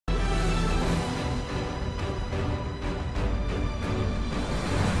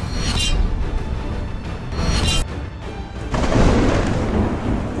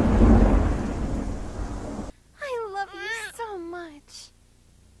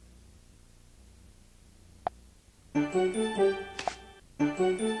Welcome home.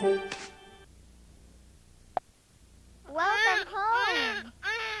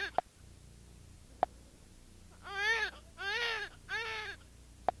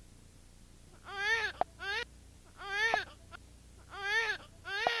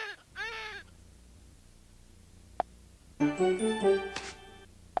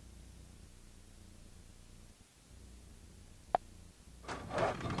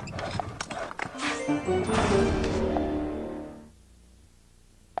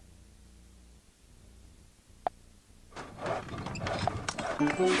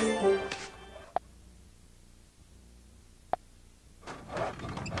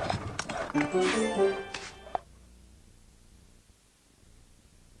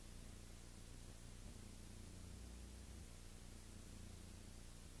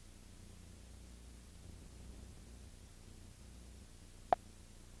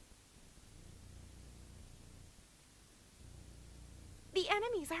 The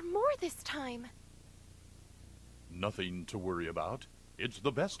enemies are more this time. Nothing to worry about. It's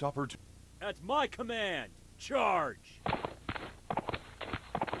the best opportunity. At my command, charge!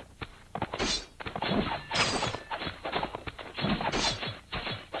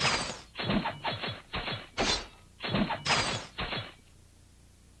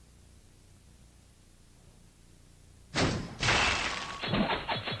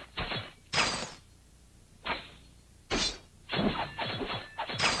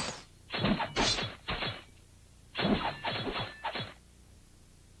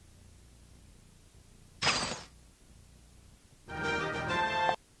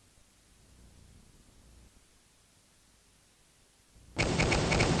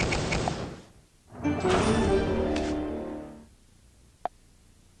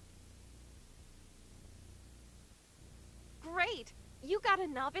 Great! You got a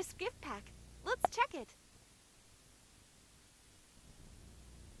novice gift pack. Let's check it.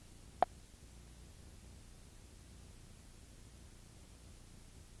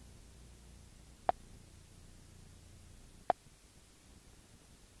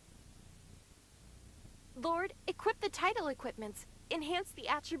 Lord, equip the title equipments. Enhance the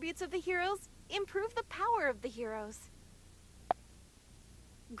attributes of the heroes. Improve the power of the heroes.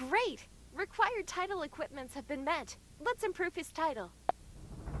 Great! Required title equipments have been met. Let's improve his title.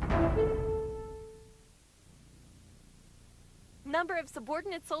 Number of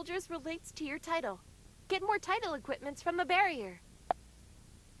subordinate soldiers relates to your title. Get more title equipments from the barrier.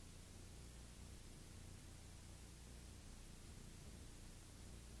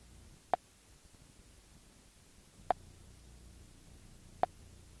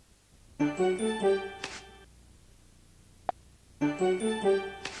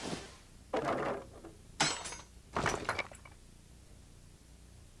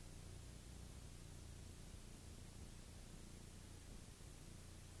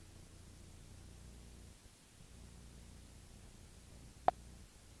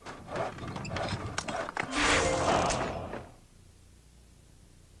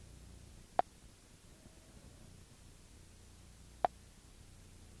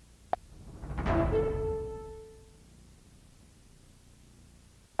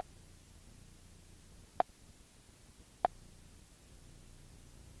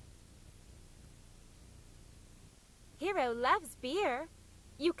 Hero loves beer.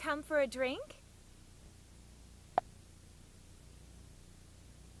 You come for a drink?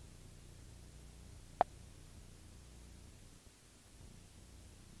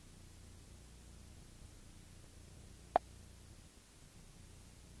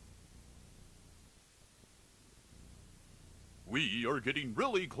 We are getting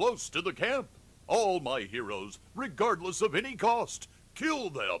really close to the camp. All my heroes, regardless of any cost,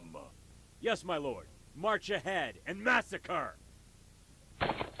 kill them. Yes, my lord. March ahead and massacre!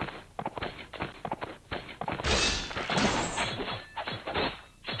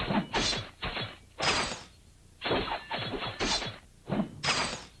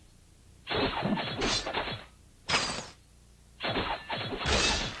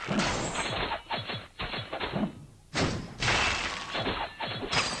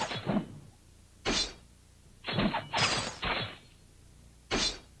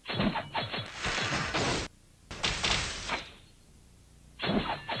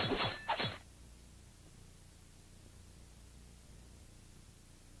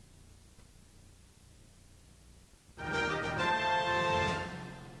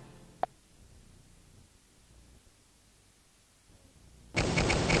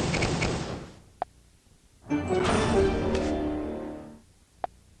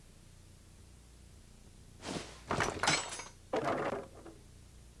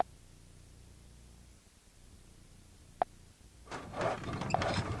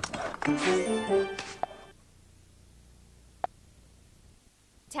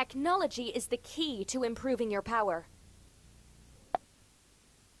 Technology is the key to improving your power.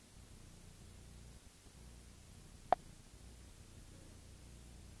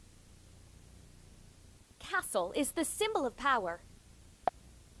 Castle is the symbol of power.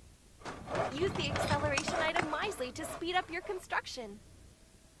 Use the acceleration item wisely to speed up your construction.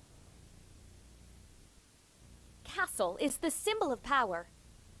 Castle is the symbol of power.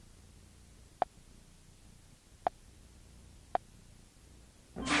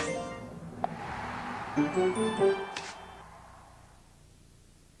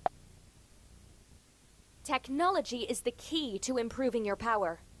 Technology is the key to improving your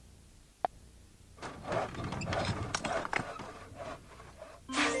power.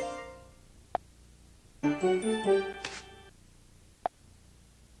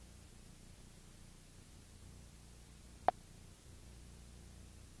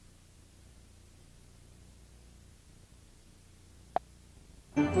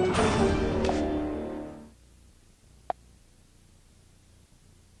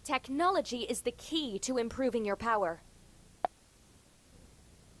 Technology is the key to improving your power.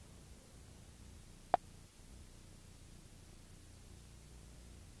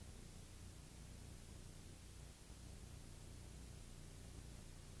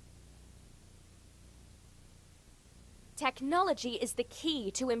 Technology is the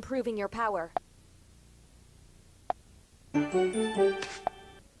key to improving your power.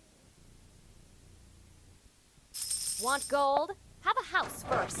 Want gold? Have a house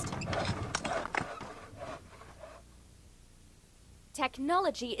first.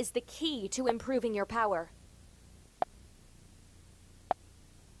 Technology is the key to improving your power.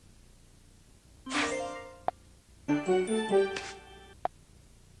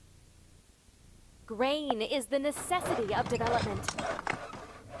 Grain is the necessity of development.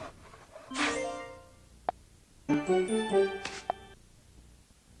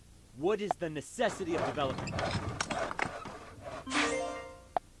 What is the necessity of development?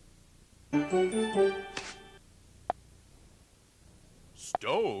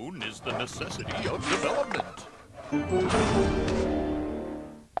 Stone is the necessity of development.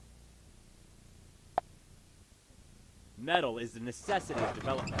 Metal is the necessity of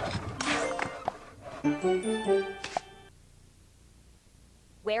development.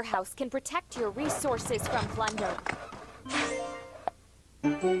 Warehouse can protect your resources from plunder.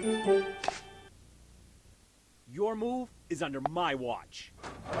 Your move is under my watch.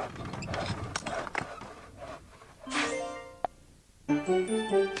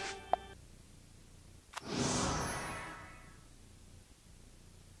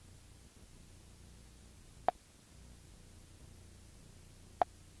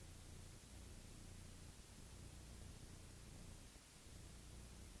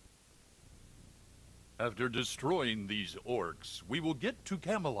 After destroying these orcs, we will get to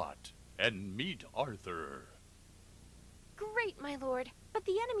Camelot and meet Arthur. Great, my lord, but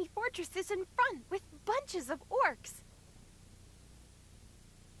the enemy fortress is in front.